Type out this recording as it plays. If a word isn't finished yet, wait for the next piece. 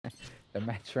The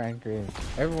match ranker.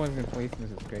 Everyone's been placing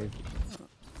this is crazy.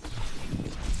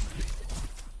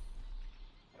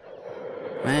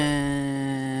 Man,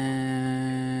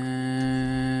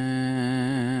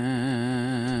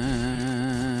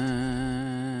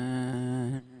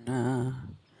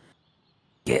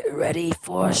 get ready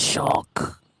for a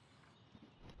shock.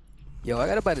 Yo, I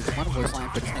gotta buy this one voice line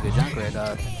for this nigga Junkrat,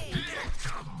 dog.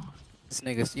 This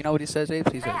nigga, you know what he says,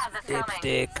 Apes? He says,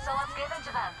 dipstick.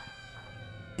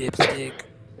 Dipstick.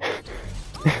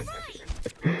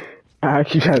 I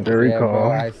actually had to recall.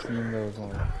 Yeah, bro, I seen those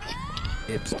ones.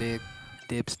 Dipstick.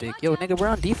 Dipstick. Yo, nigga, we're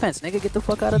on defense. Nigga, get the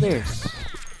fuck out of there.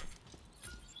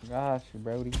 Gosh,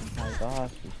 Brody. My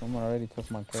gosh, someone already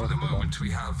took my character. For the moment,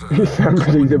 we have.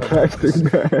 Somebody the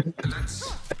plastic bag. Let's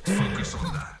focus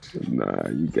on that. Nah,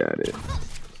 you got it.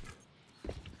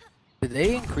 Did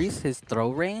they increase his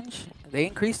throw range? They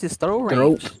increased his throw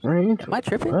range. Throw range? Am I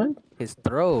tripping? What? His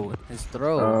throw.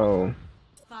 Oh.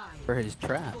 For his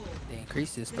trap. They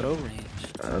increased his throw range.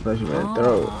 I thought you meant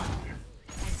throw.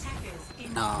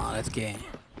 Nah, that's gay.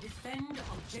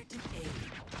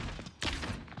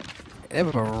 They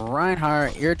have a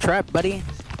Reinhardt ear trap, buddy.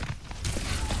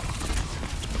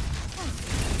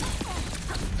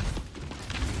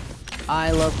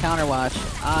 I love Counterwatch.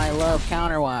 I love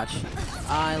Counterwatch.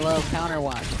 I love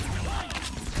Counterwatch.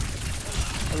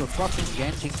 They have a fucking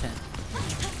Gensington.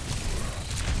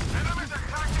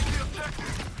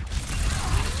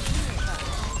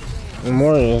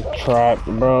 More than a trap,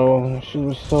 bro. She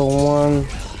was so one.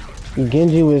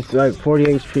 Genji was like 40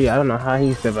 HP. I don't know how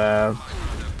he survived.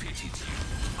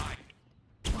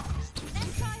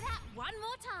 Let's try that one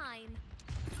more time.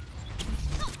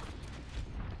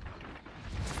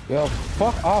 Yo,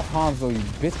 fuck off, Hanzo, you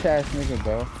bitch ass nigga,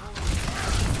 bro.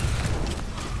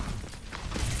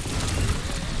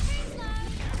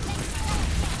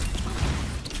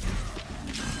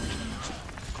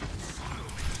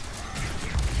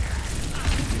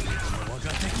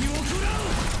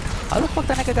 How the fuck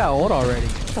that nigga got ult already?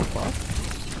 What the fuck?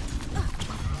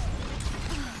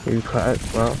 You cut,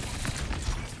 bro.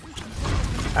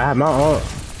 I have my ult.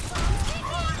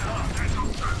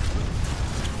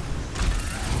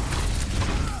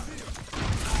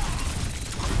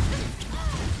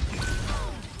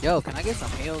 Yo, can I get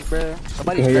some heals, bro?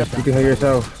 Somebody You can heal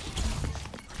yourself.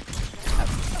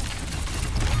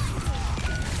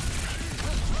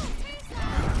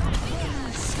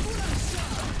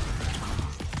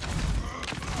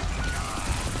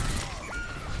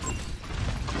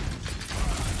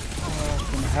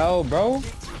 Hell, bro.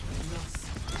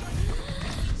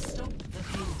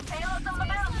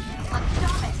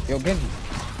 Yo, Genji,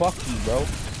 fuck you, bro.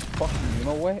 Fuck you. You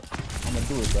know what? I'm gonna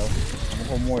do it, bro. I'm gonna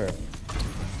go more.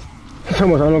 So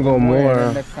much, I'm gonna go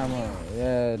more. Next time,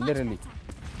 yeah, literally.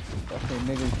 Fucking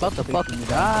niggas About to fucking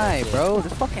die, bro.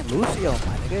 This fucking Lucio, my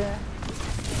nigga.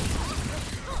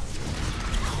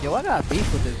 Yo, I got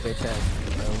beef with this bitch ass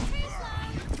nigga, bro.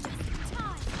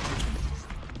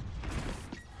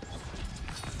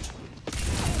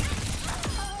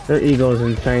 Their ego's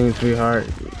insane, sweetheart.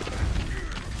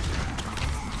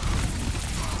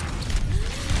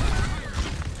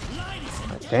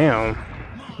 Damn.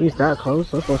 He's that close.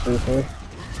 That's what's insane. Get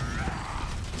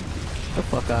the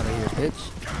fuck out of here, bitch.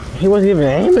 He wasn't even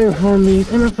aiming for me.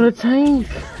 He's aiming for the tank.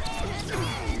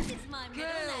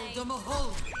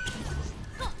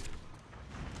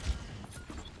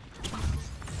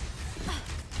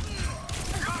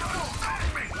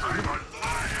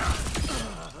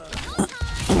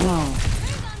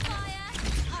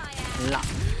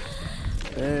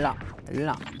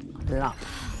 La.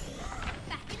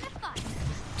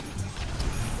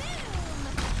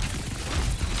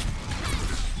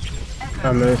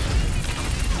 I missed.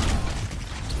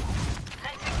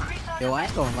 Yo, I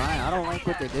ain't gonna lie, I don't like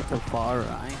what they did to Farah.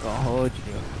 I ain't gonna hold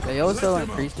you. They also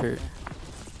increased her.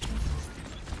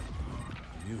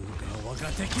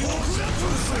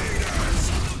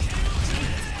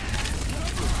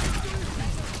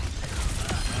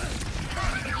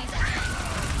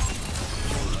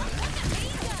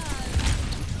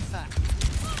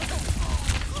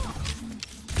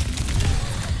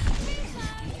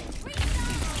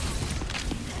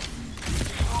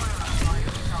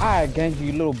 Alright, Genji,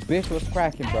 you little bitch. What's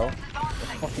cracking, bro?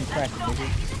 What's fucking cracking, nigga?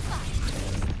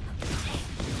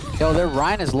 Yo, their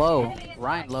Ryan is low.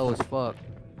 Ryan low as fuck.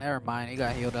 Never mind, he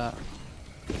got healed up.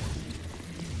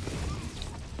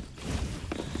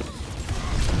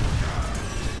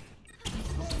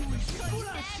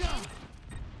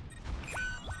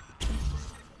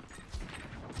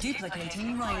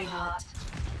 Duplicating Reinhardt.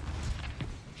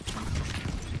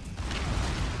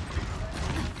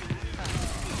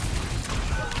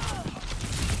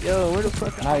 Yo, where the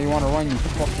fuck? Now you wanna run, you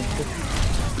fucking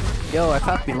pussy. Yo, I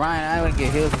copied Ryan. I wouldn't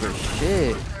get healed for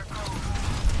shit.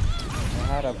 I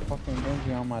had a fucking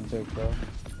Genji on my dick, bro.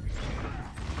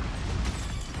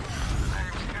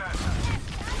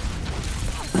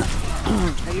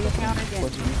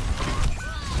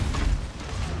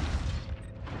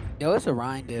 Yo, it's a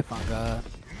Ryan diff on God.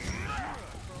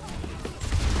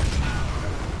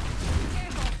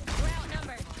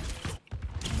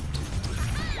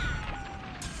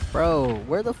 Bro,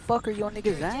 where the fuck are your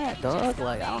niggas at, dog?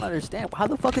 Like, I don't understand. How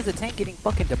the fuck is the tank getting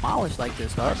fucking demolished like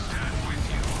this, dog?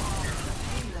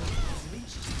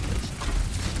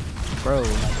 Bro,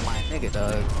 like my nigga,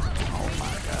 dog. Oh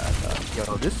my god, dog.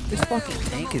 Yo, this fucking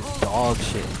tank is dog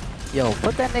shit. Yo,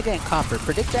 put that nigga in copper.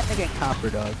 Predict that nigga in copper,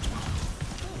 dog.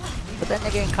 Put that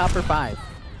nigga in copper 5.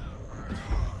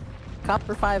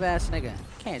 Copper 5 ass nigga.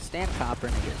 Can't stand copper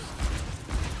niggas.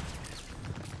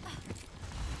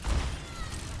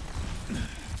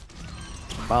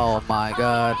 Oh my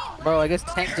god. Bro, I guess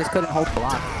tank just couldn't hold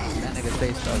block. That nigga's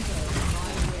face, dog.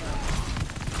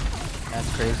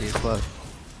 That's crazy as fuck.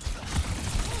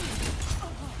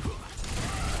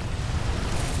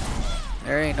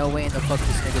 There ain't no way in the fuck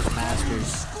this nigga's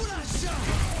masters.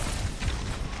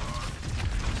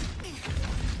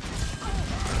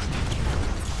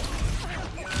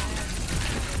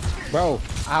 Bro,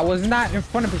 I was not in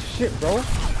front of his shit, bro.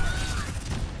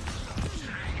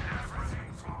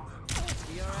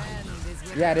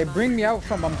 Yeah, they bring me out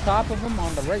from on top of him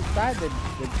on the right side.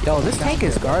 Yo, this tank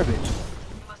is garbage.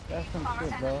 That's some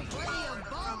shit, bro.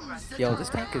 Yo, this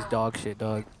tank is dog shit,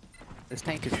 dog. This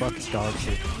tank is fucking dog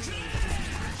shit.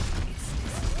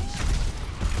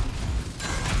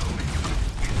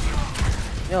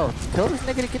 Yo, tell this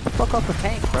nigga to get the fuck off the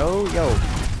tank, bro. Yo,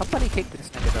 somebody kick this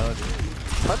nigga, dog.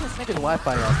 Cut this nigga's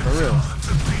Wi-Fi off, for real.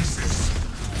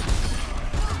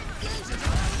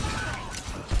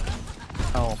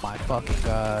 Oh my fucking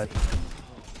god.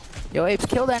 Yo, Apes,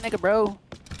 kill that nigga, bro.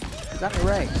 He's on your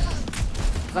right.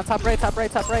 He's on top right, top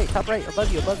right, top right, top right.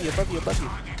 Above you, above you, above you, above you.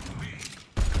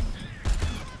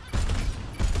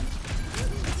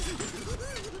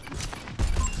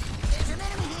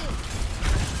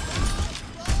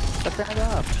 Shut that nigga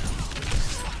up.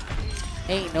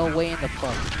 Ain't no way in the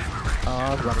fuck. Oh,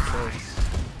 I was about to say.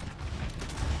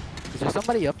 Is there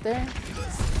somebody up there?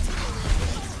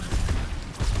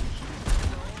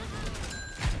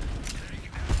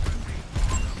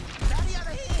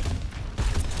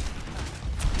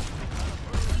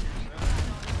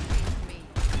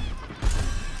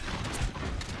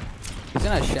 He's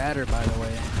gonna shatter, by the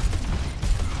way.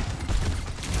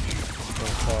 So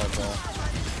far, bro.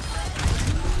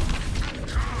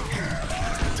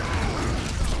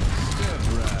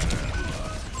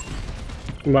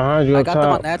 Behind you I up got top.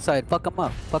 them on that side. Fuck them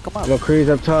up. Fuck them up. McCree's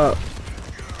up top.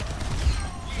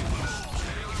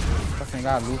 Fucking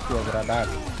got Lucio, but I died.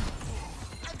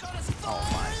 Oh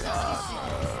my god.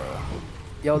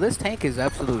 Yo, this tank is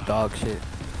absolute dog shit.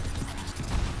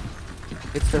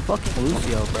 It's the fucking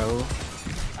Lucio, bro.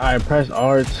 Alright, press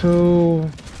R2.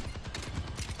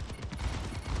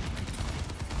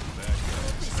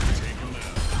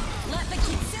 Let the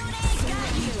kitsune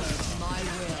guide you. My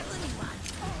will.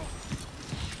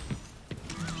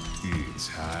 It's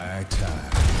high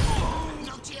time.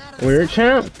 Weird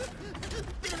champ.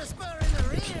 Bit of a spur in the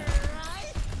rear,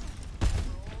 right?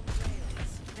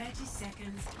 30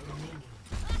 seconds remaining.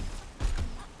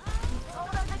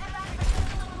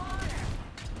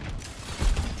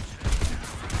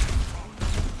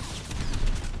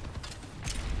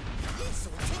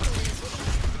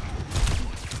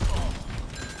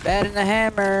 Bad in the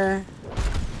hammer.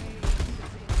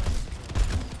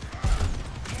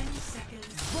 10 seconds.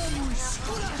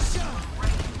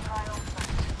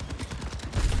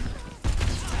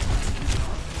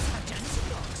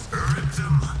 Rip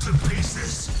them to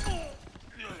pieces.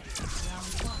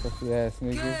 Pussy ass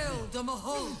nigga.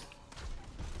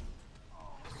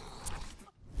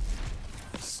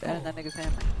 Bad in that nigga's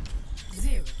hammer.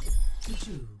 0 to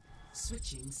 2.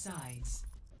 Switching sides.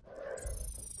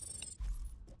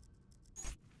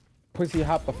 Pussy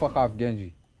hop the fuck off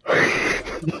Genji.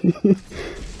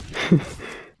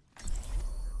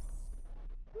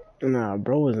 Nah,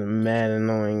 bro was mad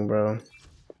annoying, bro.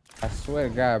 I swear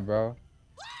to God, bro.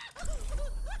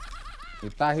 You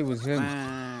thought he was him.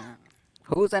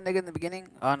 Who was that nigga in the beginning?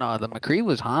 Oh no, the McCree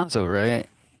was Hanzo, right?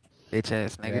 Bitch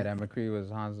ass nigga. Yeah, that McCree was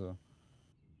Hanzo.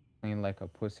 Playing like a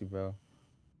pussy, bro.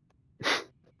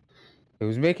 It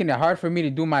was making it hard for me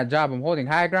to do my job. I'm holding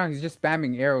high ground. He's just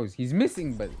spamming arrows. He's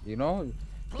missing, but you know,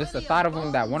 just the thought of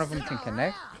him that one of them can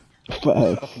connect.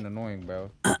 Fucking annoying,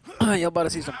 bro. Y'all about to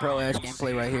see some pro ash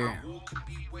gameplay right here.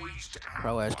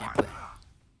 Pro ash gameplay.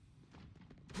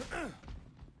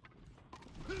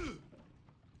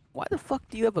 Why the fuck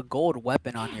do you have a gold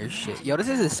weapon on your shit? Yo, this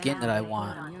is a skin that I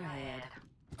want. On your head.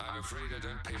 I'm afraid I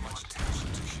don't pay much attention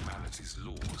to humanity's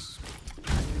laws. Look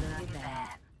at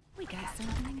that. We got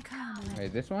something in common.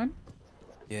 Wait, this one?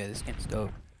 Yeah, this skin's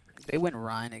dope. They went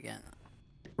Ryan again.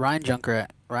 Ryan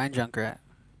Junkrat. Ryan Junkrat.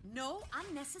 No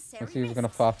unnecessary. Let's see who's gonna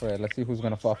fall for it. Let's see who's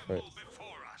gonna fall for it.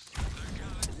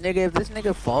 Nigga, if this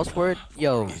nigga falls for it,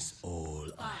 yo. All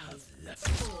I have left.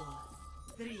 4,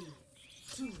 3,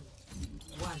 2,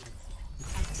 1.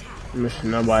 Attack. Miss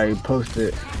nobody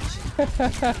posted.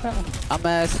 I'm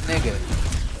ass nigga.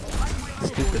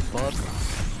 Stupid fuck.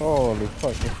 Holy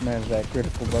fuck, this man's that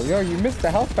critical, bro. Yo, you missed the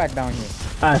health pack down here.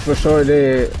 I for sure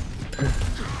did.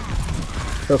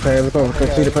 It's okay, we're gonna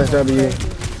continue to press W.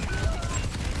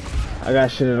 I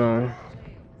got shit on.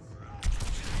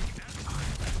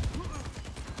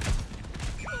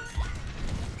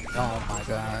 Oh my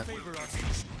god.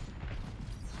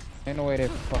 Ain't no way they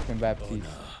fucking Baptiste.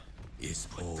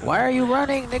 Why are you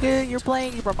running, nigga? You're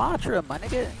playing Ramatra, my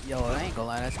nigga. Yo, I ain't gonna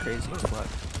lie, that's crazy as fuck.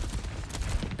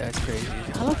 That's crazy.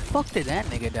 How the fuck did that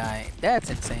nigga die? That's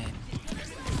insane.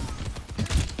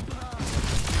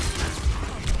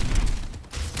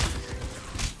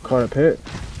 Caught a pit.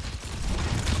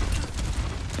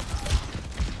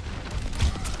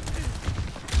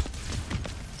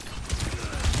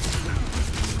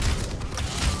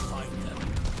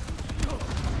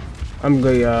 I'm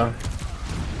good, y'all.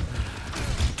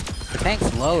 The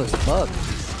tank's low as fuck.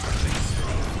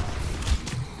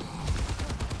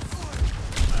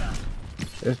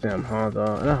 This damn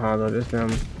Hanzo. Not Hanzo, this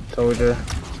damn soldier.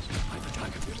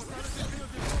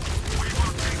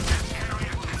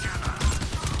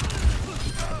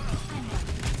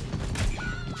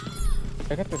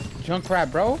 I got this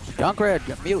Junkrat, bro. Junkrat,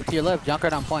 mute to your left.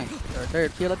 Junkrat on point. Or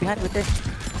third, to your left behind you with this.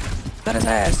 Got his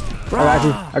ass. I got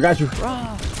you. I got you.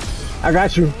 I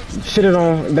got you. Shit it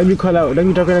on. Let me call out. Let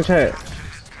me talk in the chat.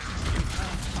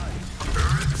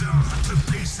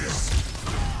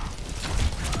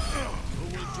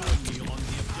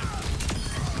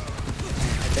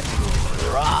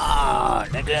 Raw,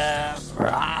 nigga.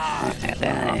 Raw,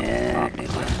 nigga.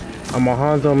 I'm a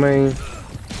Hanzo main.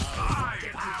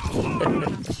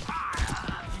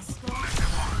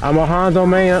 I'm a Hanzo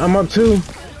main. I'm up 2.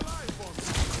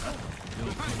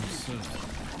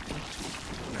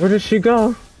 Where did she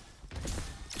go?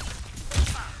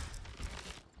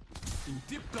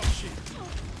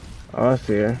 Oh, I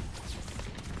see her.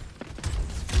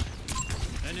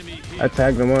 I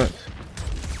tagged him once.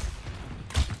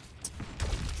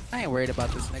 I ain't worried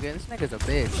about this nigga. This nigga's a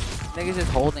bitch. Nigga's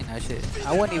just holding that shit.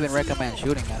 I wouldn't even recommend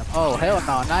shooting at him. Oh hell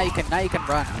no! Now you can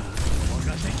run.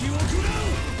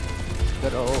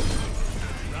 Good old.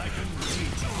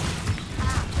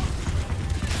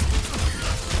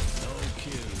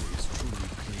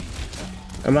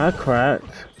 Am I cracked?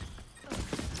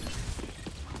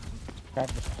 Crack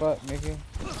the fuck, nigga.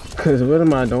 Cause what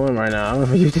am I doing right now? I don't know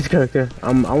if you use this character.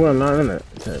 I wanna learn it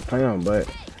to play on, but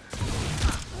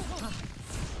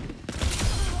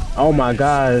oh my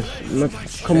gosh! Look,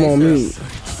 come on me.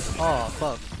 Oh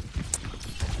fuck.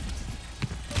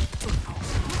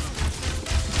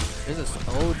 There's a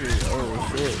soldier.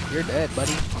 Oh shit. You're dead,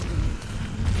 buddy.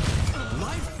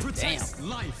 Dang.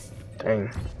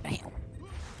 Damn.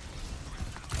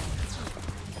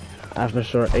 I for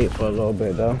sure ate for a little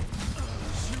bit though.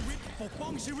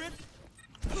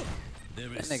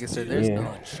 That nigga said there's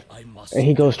no. And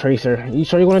he goes Tracer. You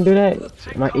sure you wanna do that?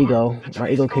 My ego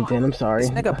kicked in. I'm sorry.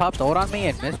 This nigga popped ult on me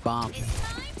and missed bomb.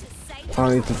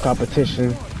 I need some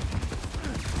competition.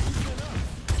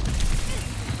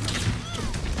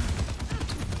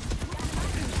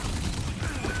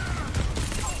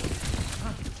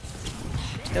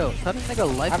 Yo, tell this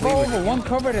nigga life I go weaver. over one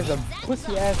cover, there's a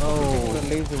pussy ass Oh. with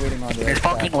a laser waiting on the This other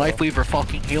fucking side, life bro. weaver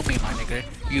fucking healed me, my nigga.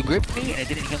 You gripped me and it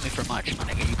didn't heal me for much, my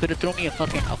nigga. You could have thrown me a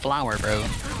flower, bro.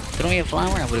 Throw me a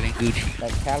flower and I would have been Gucci.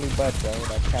 That Cali butt, bro.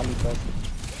 That Cali butt.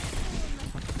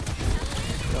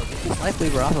 Yo, get this life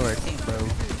weaver off of our team, bro.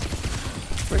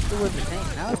 First it was the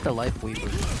tank, now it's the life weaver.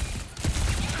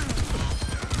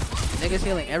 Niggas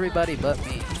healing everybody but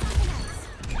me.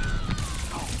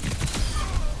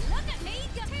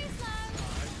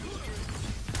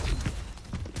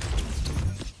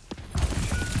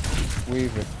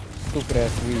 Weaver. Stupid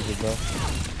ass Weaver, bro.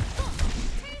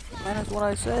 Man, that's what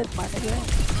I said, my nigga.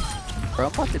 Bro,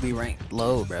 I'm about to be ranked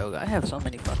low, bro. I have so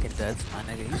many fucking deaths, my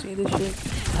nigga. You see this shit?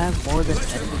 I have more than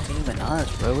enemy team and us,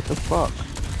 bro. What the fuck?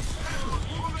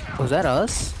 Was that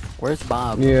us? Where's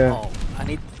Bob? Yeah. Oh, I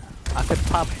need... I could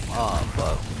pop. Oh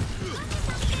fuck.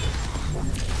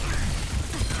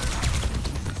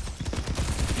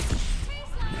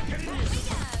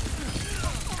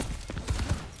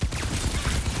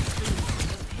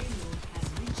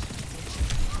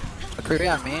 Agree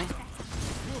on me.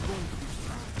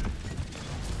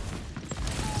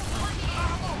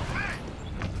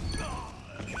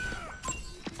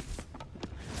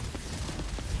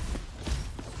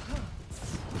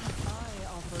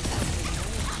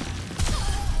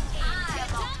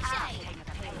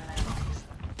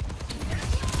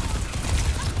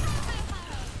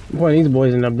 Boy, these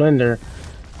boys in the blender.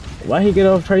 Why he get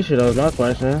off Tracer though? Is my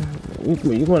question.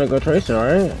 You want to go Tracer,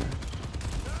 right?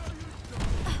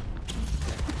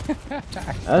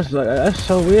 That's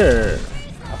so weird.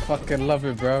 I fucking love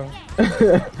it, bro.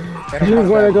 You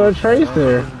want to go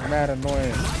Tracer? Mad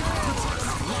annoying.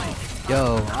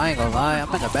 Yo, I ain't gonna lie.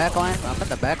 I'm in the back line. I'm in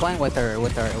the back line with her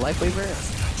life weaver.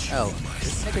 Oh,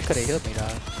 this nigga could have healed me,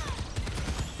 dog.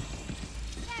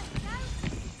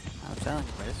 I'm telling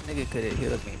you, bro. This nigga could have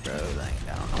healed me, bro. Like,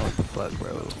 I don't know what the fuck,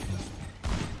 bro.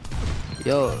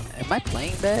 Yo, am I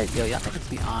playing bad? Yo, y'all niggas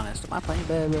be honest. Am I playing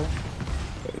bad, bro?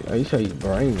 Oh, you say you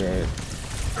brain dead.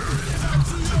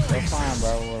 That's fine,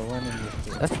 bro. We're winning this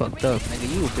shit. That's fucked up, nigga.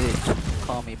 You a bitch.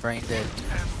 Call me brain dead.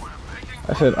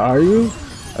 I said, are you?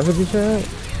 That's what you said?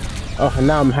 Oh,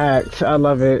 now I'm hacked. I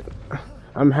love it.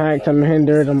 I'm hacked, I'm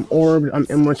hindered, I'm orbed, I'm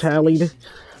immortality,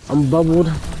 I'm bubbled.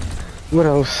 What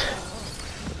else?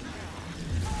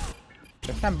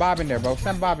 Just send Bob in there, bro.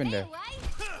 Send Bob in there.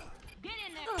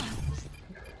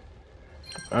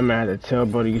 I'm mad at tell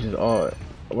buddy uses all.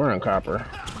 We're in copper.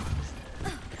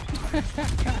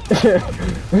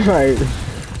 Like,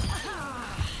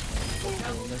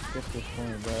 Let's get this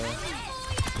point, bro.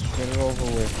 Get it over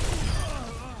with.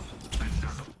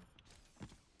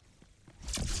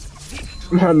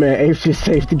 my man Ape just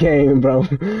saved the game, bro.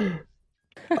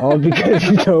 All because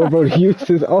you told bro to use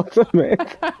his ultimate.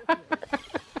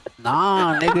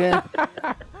 Nah, nigga.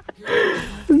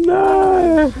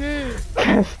 Nah,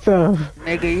 that's tough.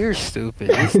 Nigga, you're stupid.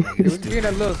 This nigga's It was stupid. being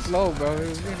a little slow, bro. It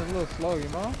was being a little slow, you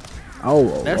know?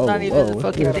 Oh, That's not even the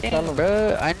fucking gotta thing, tell him.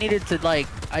 bro. I needed to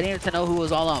know who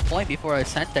was all on point before I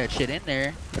sent that shit in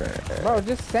there. Bro,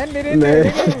 just send it in there,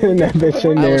 Man, nigga. that bitch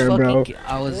in there, bro.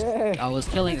 I was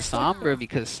killing Sombra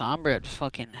because Sombra had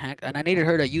fucking hacked, and I needed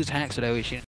her to use hack so that way she